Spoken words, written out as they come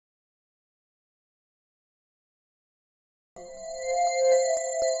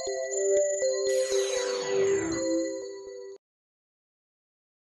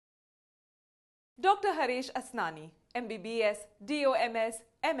Dr. Haresh Asnani, MBBS, DOMS,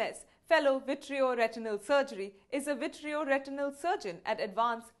 MS, Fellow Vitreoretinal Surgery, is a vitreoretinal surgeon at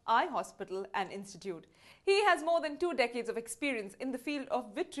Advanced Eye Hospital and Institute. He has more than 2 decades of experience in the field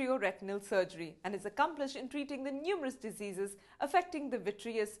of vitreoretinal surgery and is accomplished in treating the numerous diseases affecting the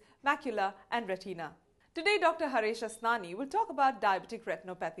vitreous, macula and retina. Today, Dr. Haresh Asnani will talk about diabetic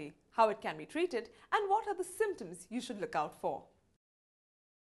retinopathy, how it can be treated and what are the symptoms you should look out for.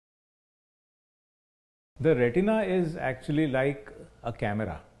 The retina is actually like a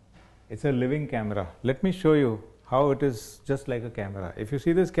camera. It's a living camera. Let me show you how it is just like a camera. If you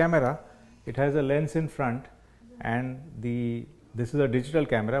see this camera, it has a lens in front and this is a digital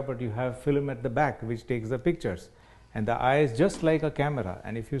camera, but you have film at the back which takes the pictures. And the eye is just like a camera.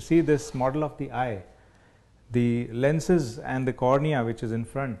 And if you see this model of the eye, the lenses and the cornea which is in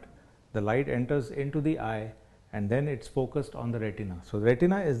front, the light enters into the eye and then it's focused on the retina. So the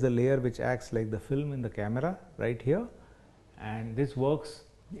retina is the layer which acts like the film in the camera right here, and this works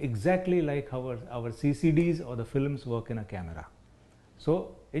exactly like our CCDs or the films work in a camera.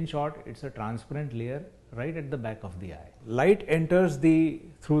 So in short, it's a transparent layer right at the back of the eye. Light enters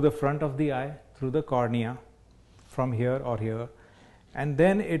through the front of the eye, through the cornea, from here or here, and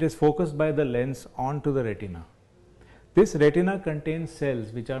then it is focused by the lens onto the retina. This retina contains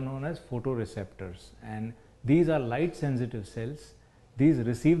cells which are known as photoreceptors, and these are light sensitive cells. These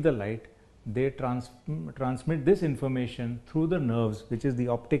receive the light, they transmit this information through the nerves, which is the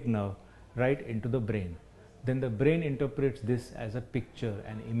optic nerve, right into the brain. Then the brain interprets this as a picture,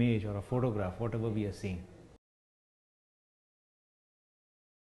 an image or a photograph, whatever we are seeing.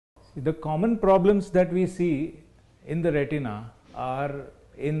 The common problems that we see in the retina are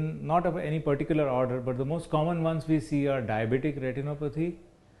in not of any particular order, but the most common ones we see are diabetic retinopathy.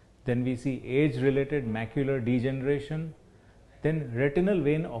 Then we see age-related macular degeneration, then retinal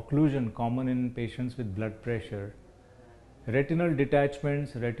vein occlusion, common in patients with blood pressure, retinal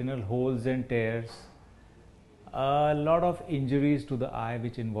detachments, retinal holes and tears, a lot of injuries to the eye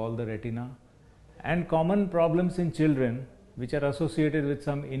which involve the retina, and common problems in children which are associated with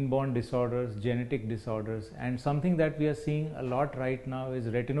some inborn disorders, genetic disorders, and something that we are seeing a lot right now is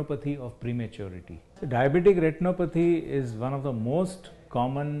retinopathy of prematurity. So diabetic retinopathy is one of the most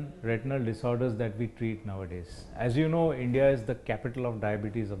common retinal disorders that we treat nowadays. As you know, India is the capital of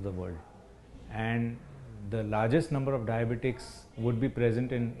diabetes of the world, and the largest number of diabetics would be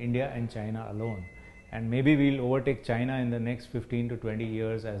present in India and China alone, and maybe we'll overtake China in the next 15 to 20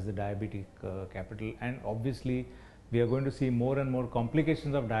 years as the diabetic capital. And obviously we are going to see more and more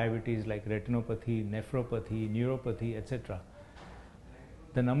complications of diabetes like retinopathy, nephropathy, neuropathy, etc.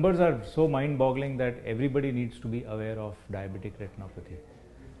 The numbers are so mind-boggling that everybody needs to be aware of diabetic retinopathy.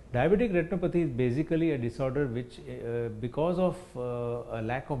 Diabetic retinopathy is basically a disorder which, because of a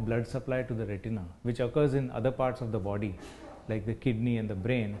lack of blood supply to the retina, which occurs in other parts of the body, like the kidney and the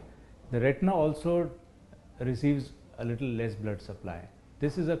brain, the retina also receives a little less blood supply.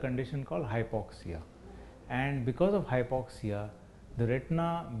 This is a condition called hypoxia. And because of hypoxia, the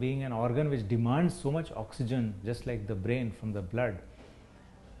retina, being an organ which demands so much oxygen, just like the brain from the blood,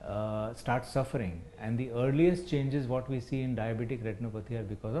 starts suffering, and the earliest changes what we see in diabetic retinopathy are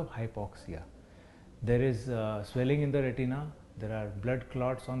because of hypoxia. There is swelling in the retina, there are blood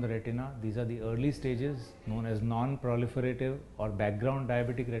clots on the retina. These are the early stages known as non-proliferative or background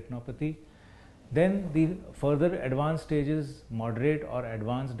diabetic retinopathy. Then the further advanced stages, moderate or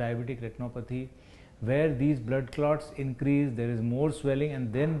advanced diabetic retinopathy, where these blood clots increase, there is more swelling,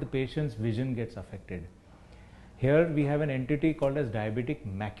 and then the patient's vision gets affected. Here we have an entity called as diabetic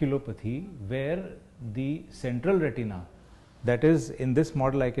maculopathy, where the central retina, that is in this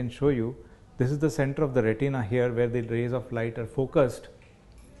model I can show you, this is the center of the retina here where the rays of light are focused,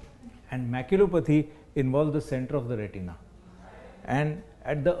 and maculopathy involves the center of the retina. And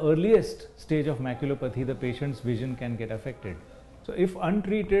at the earliest stage of maculopathy, the patient's vision can get affected. So if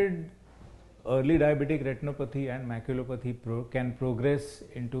untreated, early diabetic retinopathy and maculopathy can progress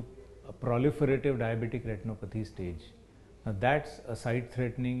into a proliferative diabetic retinopathy stage. Now that's a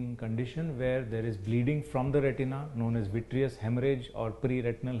sight-threatening condition where there is bleeding from the retina known as vitreous hemorrhage or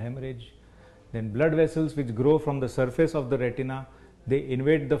pre-retinal hemorrhage. Then blood vessels which grow from the surface of the retina, they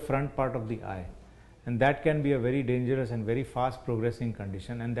invade the front part of the eye, and that can be a very dangerous and very fast progressing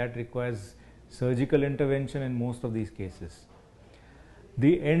condition, and that requires surgical intervention in most of these cases.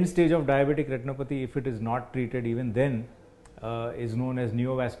 The end stage of diabetic retinopathy, if it is not treated even then, is known as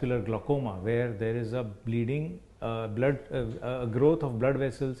neovascular glaucoma, where there is a bleeding, growth of blood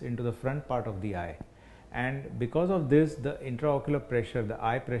vessels into the front part of the eye, and because of this the intraocular pressure, the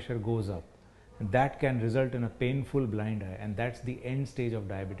eye pressure goes up, and that can result in a painful blind eye, and that's the end stage of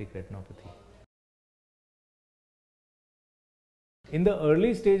diabetic retinopathy. In the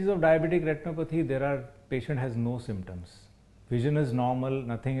early stages of diabetic retinopathy, patient has no symptoms. Vision is normal,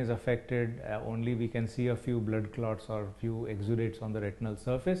 nothing is affected, only we can see a few blood clots or few exudates on the retinal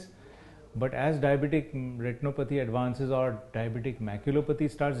surface. But as diabetic retinopathy advances or diabetic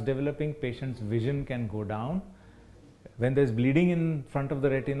maculopathy starts developing, patient's vision can go down. When there is bleeding in front of the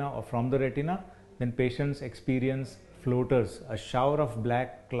retina or from the retina, then patients experience floaters, a shower of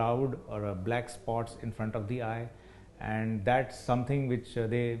black cloud or black spots in front of the eye, and that's something which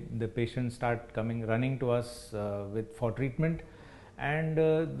the patients start running to us for treatment. And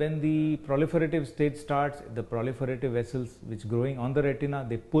when the proliferative stage starts, the proliferative vessels which growing on the retina,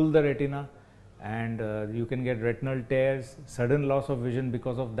 they pull the retina, and you can get retinal tears, sudden loss of vision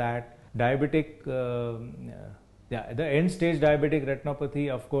because of that. The end stage diabetic retinopathy,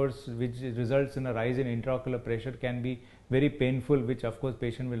 of course, which results in a rise in intraocular pressure, can be very painful, which of course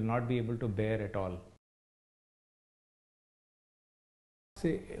patient will not be able to bear at all.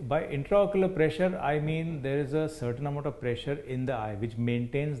 See, by intraocular pressure, I mean there is a certain amount of pressure in the eye which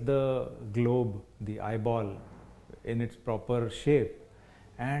maintains the globe, the eyeball, in its proper shape.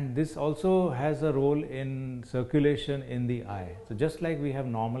 And this also has a role in circulation in the eye. So just like we have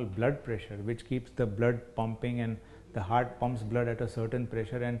normal blood pressure, which keeps the blood pumping, and the heart pumps blood at a certain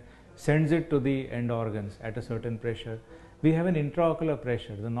pressure and sends it to the end organs at a certain pressure, we have an intraocular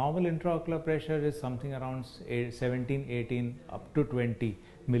pressure. The normal intraocular pressure is something around 17, 18 up to 20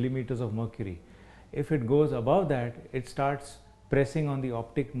 millimeters of mercury. If it goes above that, it starts pressing on the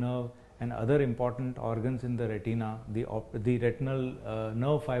optic nerve and other important organs in the retina, the retinal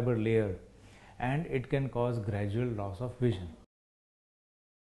nerve fiber layer, and it can cause gradual loss of vision.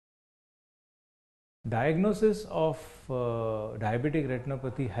 Diagnosis of diabetic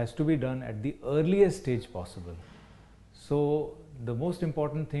retinopathy has to be done at the earliest stage possible. So the most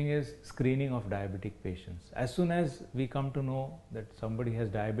important thing is screening of diabetic patients. As soon as we come to know that somebody has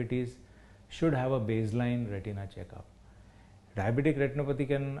diabetes, should have a baseline retina checkup. Diabetic retinopathy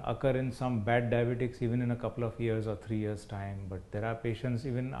can occur in some bad diabetics even in a couple of years or 3 years time, but there are patients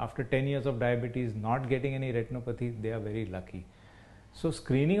even after 10 years of diabetes not getting any retinopathy, they are very lucky. So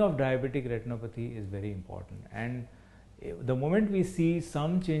screening of diabetic retinopathy is very important, and the moment we see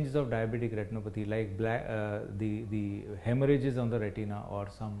some changes of diabetic retinopathy, like the hemorrhages on the retina or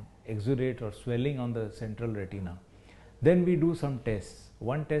some exudate or swelling on the central retina, then we do some tests.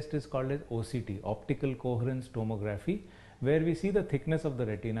 One test is called as OCT, optical coherence tomography, where we see the thickness of the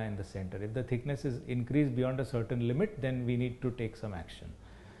retina in the center. If the thickness is increased beyond a certain limit, then we need to take some action.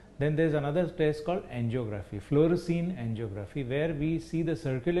 Then there is another test called angiography, fluorescein angiography, where we see the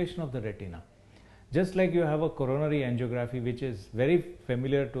circulation of the retina. Just like you have a coronary angiography, which is very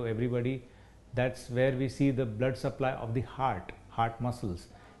familiar to everybody, that's where we see the blood supply of the heart muscles.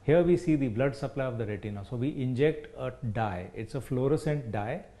 Here we see the blood supply of the retina. So we inject a dye, it's a fluorescent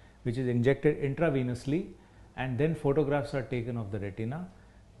dye which is injected intravenously, and then photographs are taken of the retina.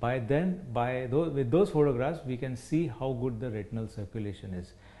 With those photographs we can see how good the retinal circulation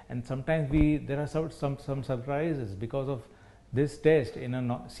is. And sometimes there are some surprises. Because of this test, in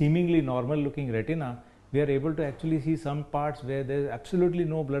a seemingly normal looking retina, we are able to actually see some parts where there is absolutely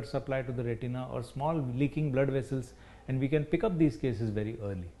no blood supply to the retina or small leaking blood vessels, and we can pick up these cases very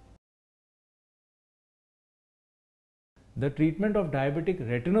early. The treatment of diabetic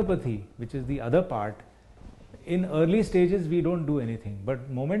retinopathy, which is the other part, in early stages we don't do anything, but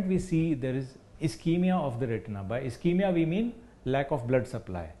moment we see there is ischemia of the retina, by ischemia we mean lack of blood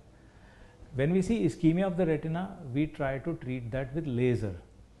supply. When we see ischemia of the retina, we try to treat that with laser.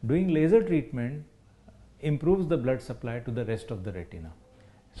 Doing laser treatment improves the blood supply to the rest of the retina.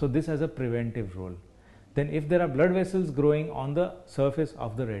 So this has a preventive role. Then if there are blood vessels growing on the surface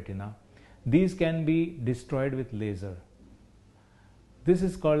of the retina, these can be destroyed with laser. This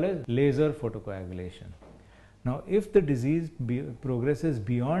is called as laser photocoagulation. Now if the disease progresses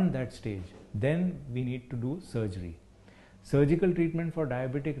beyond that stage, then we need to do surgery. Surgical treatment for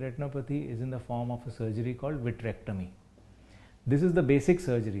diabetic retinopathy is in the form of a surgery called vitrectomy. This is the basic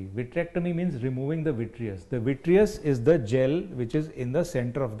surgery. Vitrectomy means removing the vitreous. The vitreous is the gel which is in the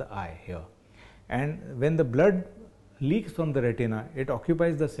center of the eye here. And when the blood leaks from the retina, it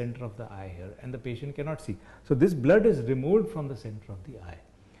occupies the center of the eye here, and the patient cannot see. So this blood is removed from the center of the eye.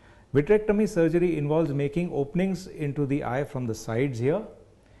 Vitrectomy surgery involves making openings into the eye from the sides here,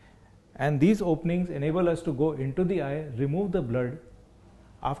 and these openings enable us to go into the eye, remove the blood.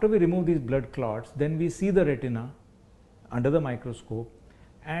 After we remove these blood clots, then we see the retina under the microscope,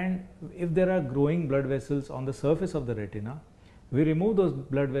 and if there are growing blood vessels on the surface of the retina, we remove those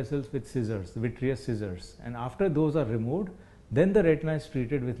blood vessels with scissors, vitreous scissors, and after those are removed, then the retina is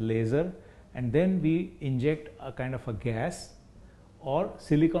treated with laser, and then we inject a kind of a gas or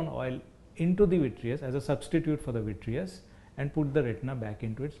silicone oil into the vitreous as a substitute for the vitreous and put the retina back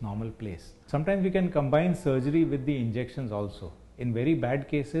into its normal place. Sometimes we can combine surgery with the injections also. In very bad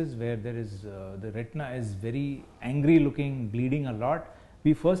cases where there is the retina is very angry looking, bleeding a lot,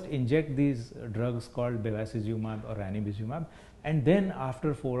 we first inject these drugs called bevacizumab or ranibizumab, and then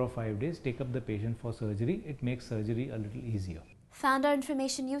after 4 or 5 days take up the patient for surgery. It makes surgery a little easier. Found our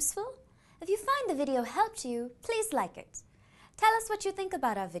information useful? If you find the video helped you, please like it. Tell us what you think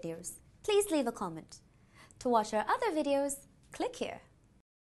about our videos. Please leave a comment. To watch our other videos, click here.